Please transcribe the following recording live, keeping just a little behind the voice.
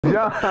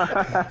Nah,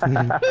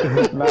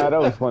 that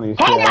was funny shit.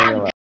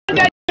 I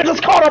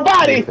just caught a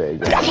body.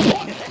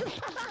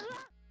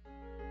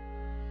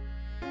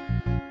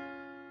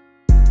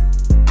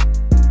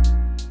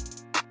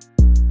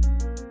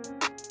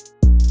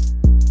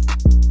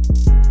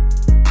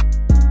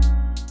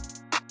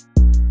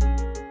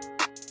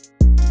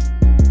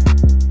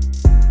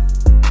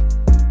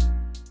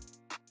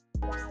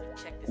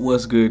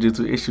 What's good,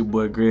 YouTube? It's your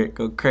boy Greg.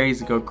 Go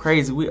crazy, go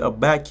crazy. We are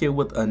back here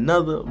with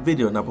another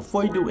video. Now,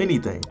 before you do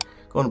anything,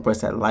 go to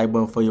press that like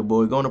button for your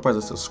boy. Go to press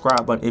the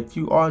subscribe button if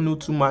you are new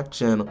to my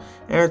channel,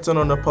 and turn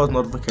on the post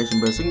notification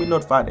bell so you can be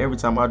notified every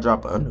time I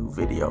drop a new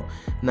video.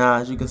 Now,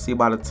 as you can see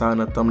by the time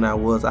the thumbnail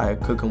was, I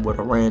had cooking with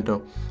a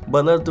random.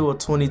 But let's do a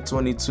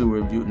 2022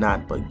 review. Now,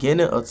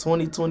 beginning of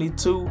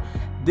 2022,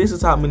 this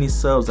is how many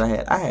subs I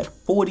had. I had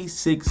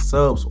 46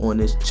 subs on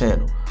this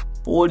channel.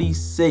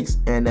 46,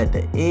 and at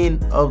the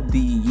end of the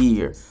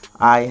year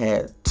I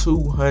had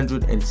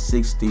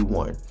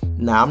 261.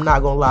 Now, I'm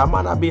not gonna lie, it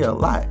might not be a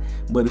lot,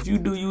 but if you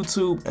do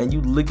YouTube and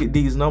you look at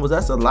these numbers,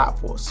 that's a lot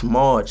for a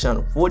small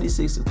channel.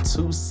 46 to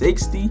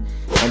 260.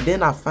 And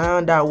then I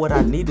found out what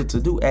I needed to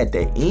do at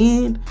the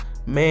end.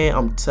 Man,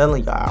 I'm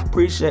telling y'all, I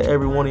appreciate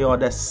every one of y'all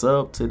that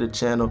sub to the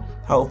channel.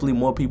 Hopefully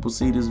more people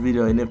see this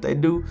video, and if they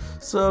do,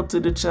 sub to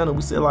the channel.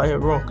 We still out here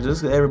growing, because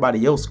just because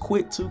everybody else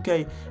quit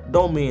 2K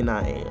don't mean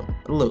I am.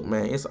 Look,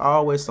 man, it's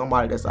always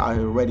somebody that's out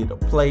here ready to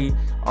play.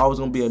 Always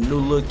gonna be a new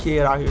little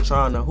kid out here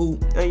trying to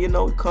hoop, and you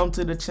know, come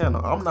to the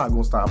channel. I'm not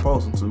gonna stop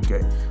posting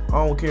 2K. I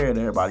don't care that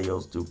everybody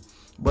else do.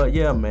 But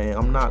yeah, man,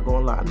 I'm not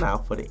gonna lie. Now,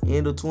 for the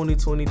end of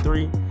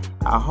 2023,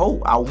 I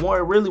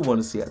really want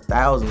to see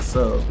 1,000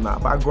 subs. Now,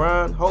 if I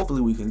grind,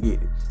 hopefully we can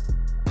get it.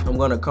 I'm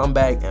gonna come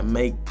back and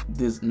make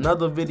this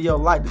another video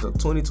like this, a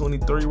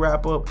 2023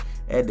 wrap up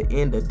at the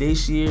end of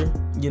this year.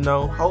 You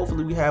know,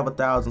 hopefully we have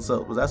 1,000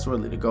 subs, because that's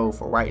really the goal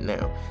for right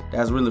now.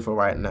 That's really for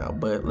right now.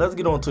 But let's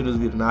get on to this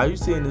video. Now, you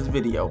see in this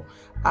video,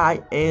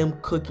 I am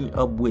cooking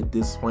up with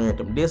this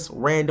random. This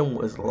random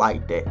was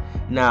like that.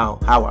 Now,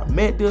 how I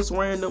met this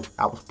random,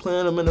 I was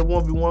playing him in the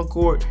 1v1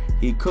 court.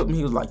 He cooked me.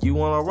 He was like, "You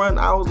want to run?"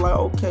 I was like,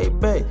 "Okay,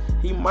 bet."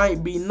 He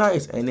might be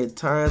nice, and it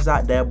turns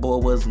out that boy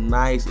was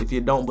nice. If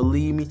you don't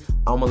believe me,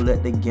 I'm gonna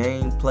let the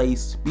gameplay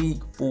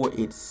speak for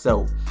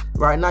itself.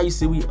 Right now, you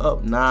see we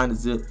up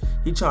 9-0.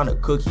 He trying to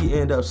cook. He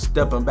ended up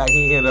stepping back.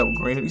 He ended up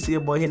green. You see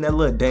a boy hitting that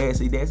little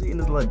dancey dance. He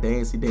hitting this little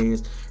dancey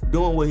dance,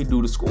 doing what he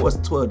do. The score is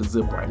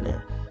 12-0 right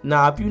now.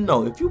 Now,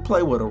 if you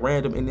play with a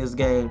random in this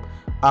game,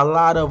 a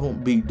lot of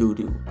them be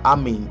doo-doo. I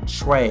mean,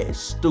 trash,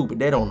 stupid.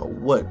 They don't know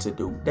what to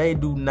do. They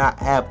do not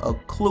have a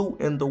clue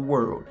in the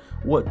world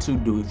what to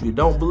do. If you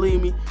don't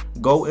believe me,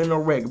 go in a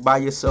wreck by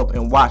yourself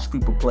and watch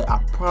people play.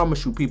 I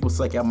promise you, people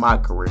suck at my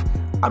career.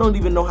 I don't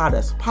even know how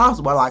that's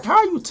possible. Like, how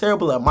are you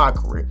terrible at my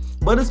career?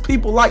 But it's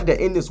people like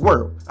that in this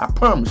world. I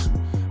promise you.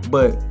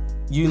 But,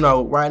 you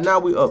know, right now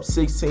we up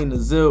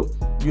 16-0.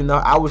 You know,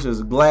 I was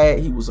just glad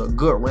he was a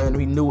good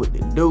random. He knew what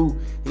to do.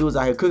 He was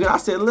out here cooking. I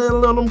said,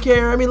 let him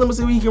carry me. Let me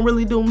see what he can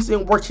really do. Let me see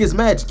him work his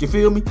magic. You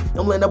feel me?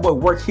 I'm letting that boy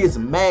work his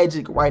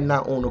magic right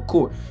now on the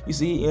court. You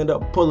see, he ended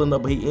up pulling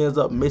up, but he ends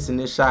up missing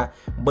this shot.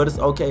 But it's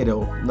okay,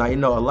 though. Now, you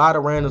know, a lot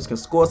of randoms can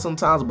score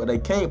sometimes, but they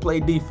can't play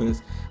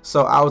defense.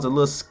 So I was a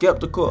little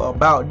skeptical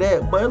about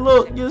that. But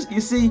look, you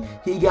see,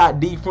 he got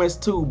defense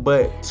too.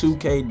 But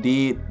 2K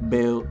did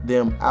bail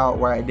them out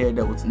right there.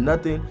 There was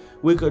nothing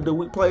we could do.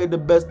 We played the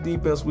best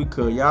defense we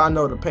could. Y'all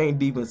know the paint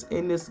defense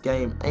in this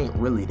game ain't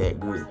really that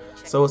good.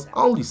 So it's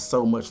only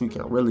so much we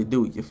can really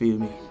do, you feel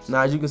me?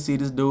 Now, as you can see,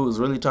 this dude is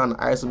really trying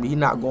to ice me. He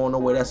not going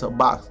nowhere. That's a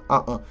box.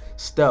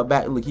 Step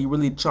back. Look, he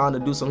really trying to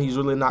do something. He's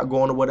really not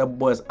going nowhere. That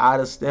boy's out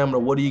of stamina.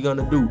 What are you going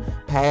to do?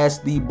 Pass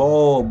the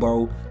ball,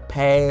 bro.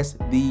 Pass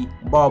the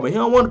ball. But he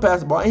don't want to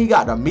pass the ball. And he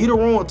got the meter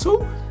on,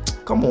 too.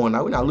 Come on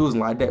now, we're not losing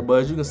like that.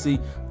 But as you can see,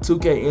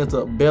 2K ends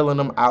up bailing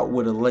him out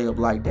with a layup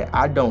like that.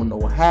 I don't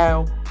know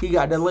how he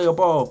got that layup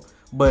off,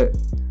 but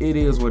it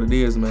is what it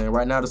is, man.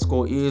 Right now the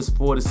score is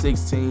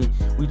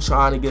 4-16. We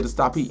trying to get a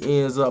stop. He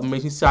ends up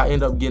making sure I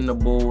end up getting the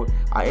board.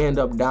 I end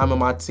up diming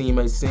my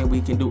teammates, seeing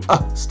we can do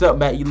step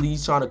back.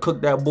 He's trying to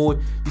cook that boy.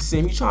 You see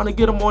him, he trying to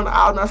get him on the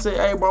out, and I said,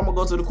 "Hey bro, I'm gonna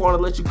go to the corner,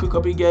 let you cook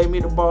up." He gave me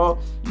the ball.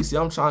 You see,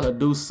 I'm trying to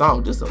do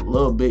something, just a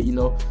little bit, you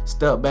know,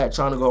 step back,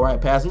 trying to go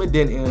right past him. It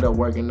didn't end up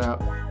working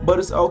out, but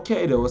it's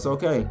okay though. It's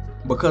okay,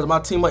 because my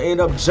teammate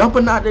ended up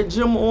jumping out the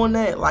gym on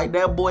that. Like,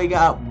 that boy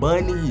got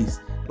bunnies.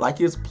 Like,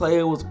 his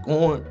player was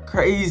going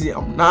crazy.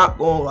 I'm not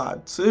gonna lie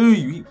to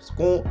you. He was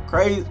going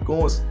crazy,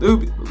 going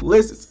stupid.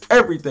 Listen to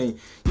everything.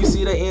 You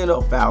see, they end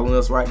up fouling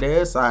us right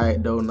there. It's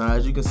alright though. Now,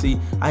 as you can see,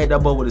 I hit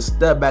that ball with a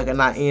step back and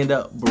I end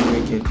up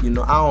breaking. You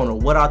know, I don't know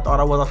what I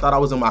thought I was. I thought I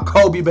was in my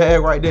Kobe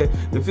bag right there.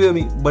 You feel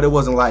me? But it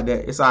wasn't like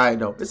that. It's alright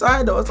though. It's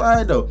alright though. It's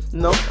alright though.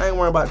 No, I ain't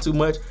worrying about too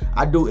much.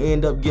 I do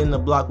end up getting the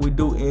block. We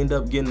do end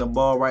up getting the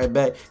ball right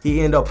back.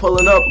 He end up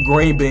pulling up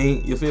green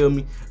bean. You feel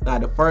me? Now,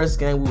 the first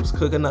game we was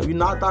cooking up. You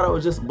know, I thought it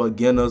was just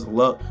beginner's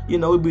luck. You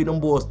know, we beat them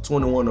boys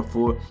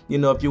 21-4. You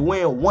know, if you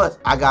win once,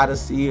 I gotta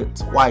see it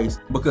twice,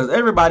 because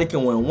everybody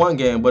can win one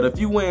game, but if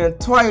you win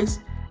twice,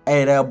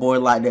 Hey, that boy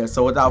like that.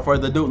 So without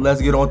further ado,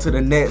 let's get on to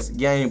the next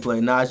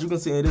gameplay. Now, as you can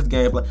see in this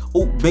gameplay,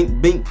 oh,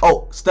 bing, bing,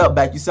 oh, step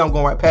back. You see I'm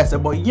going right past that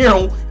boy.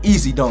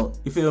 Easy dunk.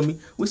 You feel me?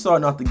 We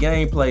starting off the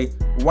gameplay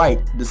right,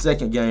 the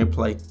second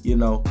gameplay. You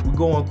know, we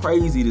going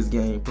crazy this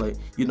gameplay.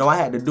 You know, I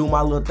had to do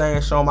my little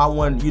thing, show him I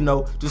wasn't, you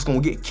know, just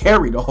gonna get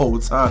carried the whole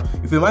time.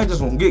 You feel me? I ain't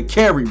just gonna get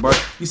carried, bro.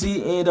 You see,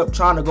 he ended up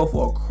trying to go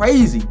for a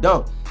crazy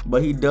dunk,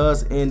 but he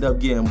does end up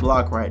getting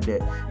blocked right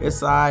there.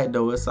 It's alright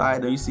though, it's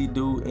alright though. You see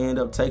dude end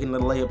up taking the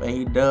layup and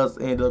he does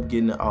end up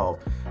getting it off.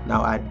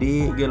 Now I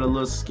did get a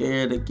little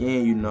scared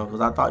again, you know,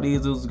 because I thought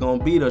these dudes was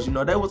gonna beat us. You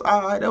know, they was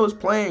alright, they was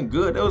playing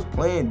good, they was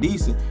playing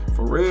decent.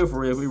 For real,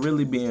 if we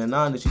really being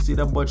honest. You see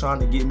that boy trying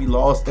to get me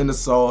lost in the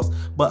sauce,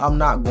 but I'm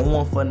not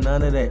going for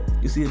none of that.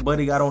 You see his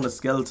buddy got on the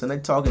skeleton, they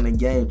talking in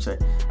game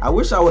chat. I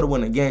wish I would have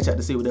went in game chat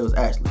to see what they was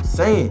actually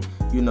saying,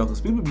 you know,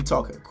 because people be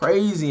talking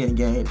crazy in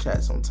game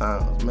chat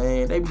sometimes,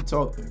 man. They be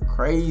talking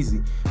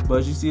crazy.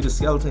 But you see the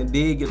skeleton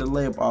did get a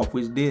layup off,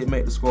 which did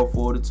make the score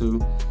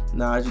 4-2.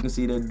 Now, as you can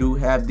see, they do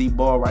have the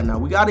ball right now.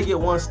 We got to get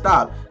one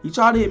stop. He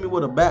tried to hit me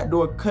with a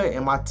backdoor cut,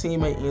 and my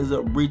teammate ends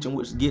up breaching,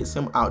 which gets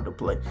him out to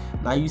play.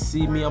 Now, you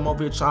see me, I'm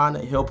over here trying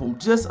to help him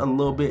just a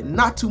little bit,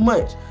 not too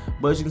much.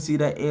 But as you can see,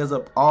 that ends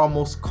up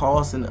almost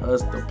costing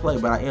us the play.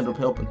 But I end up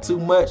helping too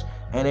much,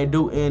 and they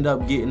do end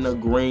up getting a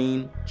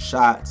green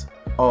shot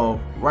off.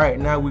 Right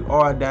now, we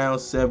are down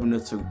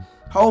 7-2.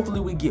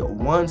 Hopefully we get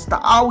one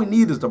stop. All we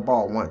need is the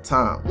ball one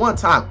time. One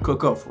time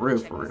cook up for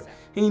real.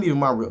 He ain't even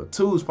my real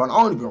tools partner.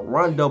 I don't even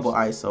run double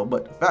ISO.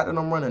 But the fact that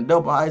I'm running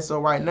double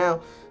ISO right now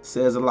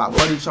says a lot.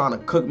 Buddy trying to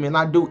cook me, and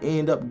I do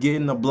end up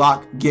getting the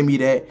block. Give me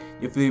that.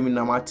 You feel me?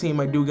 Now my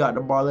teammate do got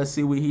the ball. Let's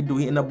see what he do.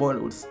 He end up with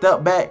a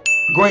step back.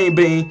 Green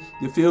bean.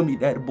 You feel me?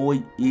 That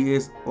boy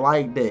is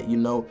like that, you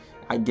know.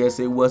 I guess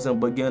it wasn't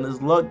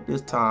beginner's luck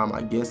this time.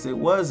 I guess it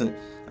wasn't.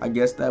 I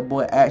guess that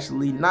boy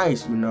actually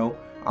nice, you know.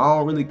 I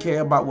don't really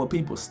care about what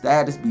people's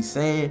status be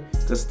saying,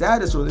 because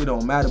status really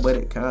don't matter, but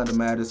it kind of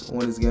matters on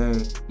this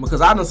game.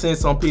 Because I done seen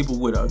some people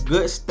with a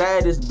good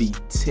status be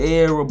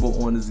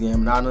terrible on this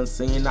game, and I done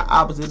seen the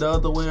opposite the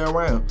other way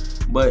around.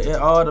 But it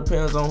all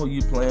depends on who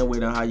you playing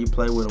with and how you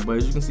play with them. But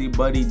as you can see,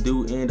 buddy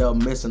do end up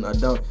missing a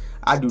dunk.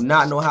 I do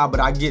not know how, but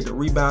I get the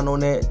rebound on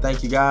that.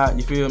 Thank you, God.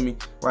 You feel me?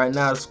 Right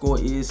now, the score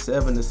is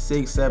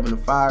 7-6,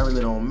 7-5. Really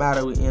don't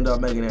matter. We end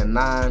up making it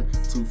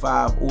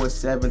 9-5 or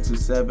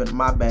 7-7.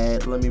 My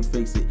bad. Let me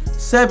fix it.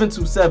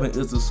 7-7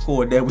 is the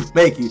score that we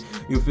make it.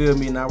 You feel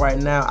me? Now, right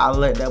now, I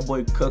let that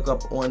boy cook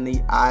up on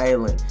the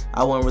island.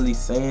 I wasn't really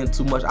saying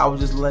too much. I was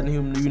just letting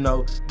him, you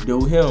know,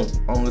 do him.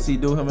 As long as he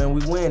do him and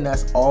we win,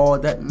 that's all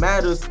that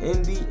matters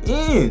in the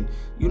end.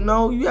 You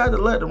know, you have to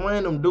let the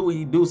random do what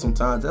he do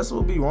sometimes. That's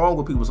what be wrong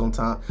with people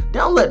sometimes. They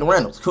don't let the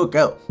randoms cook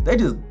out. They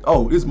just,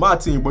 oh, it's my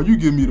team, but you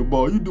give me the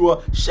ball. You do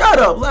a, shut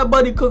up. Let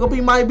buddy cook up. He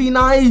might be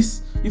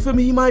nice. You feel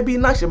me? He might be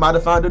nice. You might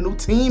have found a new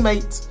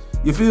teammate.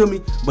 You feel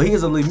me? But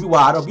he's gonna leave me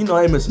wide up. You know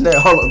I ain't missing that.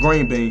 Hold up,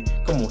 green bean.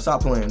 Come on,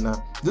 stop playing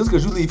now. Just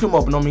because you leave him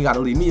open don't mean you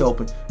gotta leave me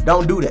open.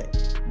 Don't do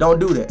that. Don't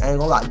do that. I ain't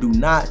gonna lie. Do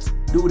not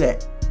do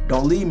that.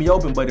 Don't leave me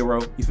open, buddy, bro.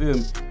 You feel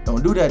me?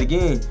 Don't do that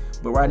again.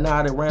 But right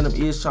now, the random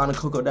is trying to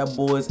cook up that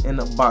boys in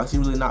the box. He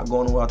really not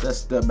going without that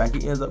step back.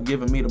 He ends up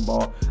giving me the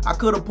ball. I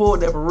could have pulled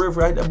that for real,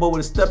 right? That boy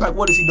with a step back.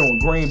 What is he doing?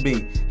 Green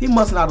bean. He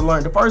must not have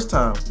learned the first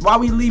time. Why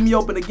would he leave me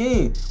open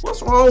again?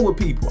 What's wrong with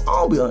people?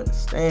 I don't be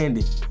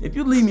understanding. If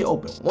you leave me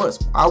open once,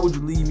 why would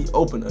you leave me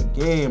open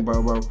again,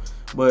 bro?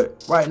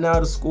 But right now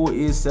the score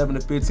is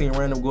 7-15.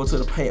 Random go to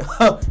the paint.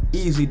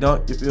 Easy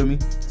dunk, you feel me?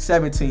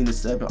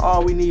 17-7.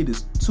 All we need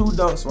is 2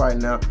 dunks right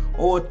now,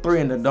 or 3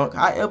 in the dunk.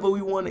 However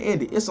we want to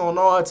end it. It's on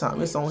our time.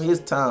 It's on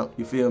his time,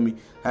 you feel me?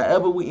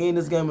 However we end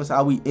this game is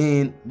how we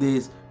end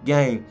this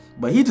game.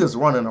 But he just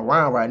running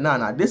around right now.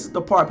 Now this is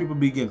the part people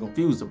be getting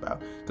confused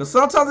about, because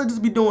sometimes they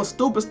just be doing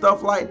stupid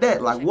stuff like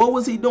that. Like, what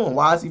was he doing?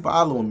 Why is he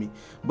following me?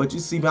 But you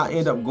see me, I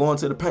end up going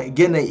to the paint,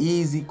 getting an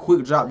easy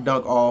quick drop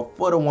dunk off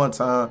for the one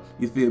time,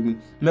 you feel me?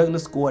 Making the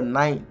score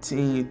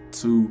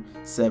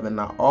 19-7.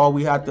 Now all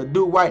we have to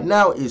do right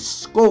now is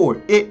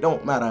score. It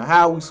don't matter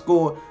how we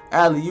score.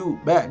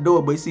 Alley-oop, back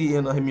door, but you see he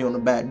ended up hitting me on the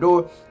back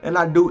door, and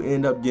I do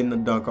end up getting the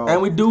dunk off. And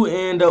we do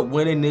end up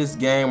winning this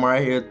game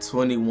right here,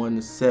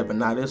 21-7.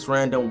 Now this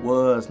random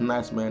was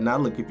nice, man. Now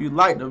look, if you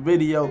like the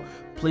video,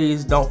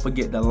 please don't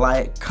forget to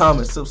like,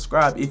 comment,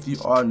 subscribe if you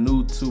are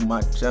new to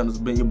my channel. It's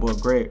been your boy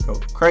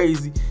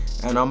GregGoCrazyyy,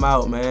 and I'm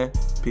out, man.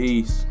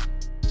 Peace.